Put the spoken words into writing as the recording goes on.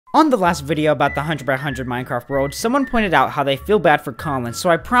On the last video about the 100x100 Minecraft world, someone pointed out how they feel bad for Collin, so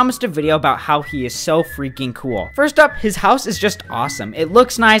I promised a video about how he is so freaking cool. First up, his house is just awesome. It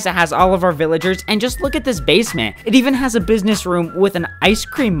looks nice, it has all of our villagers, and just look at this basement. It even has a business room with an ice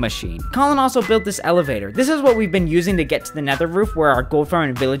cream machine. Collin also built this elevator. This is what we've been using to get to the nether roof where our gold farm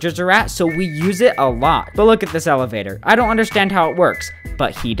and villagers are at, so we use it a lot. But look at this elevator. I don't understand how it works,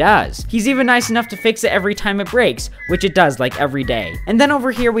 but he does. He's even nice enough to fix it every time it breaks, which it does like every day. And then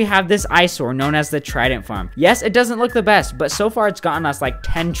over here we have this eyesore known as the Trident Farm. Yes, it doesn't look the best, but so far it's gotten us like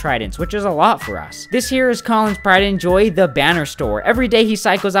 10 tridents, which is a lot for us. This here is Collin's pride and joy, the banner store. Every day he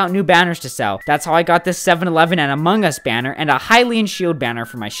cycles out new banners to sell. That's how I got this 7-Eleven and Among Us banner and a Hylian shield banner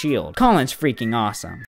for my shield. Collin's freaking awesome.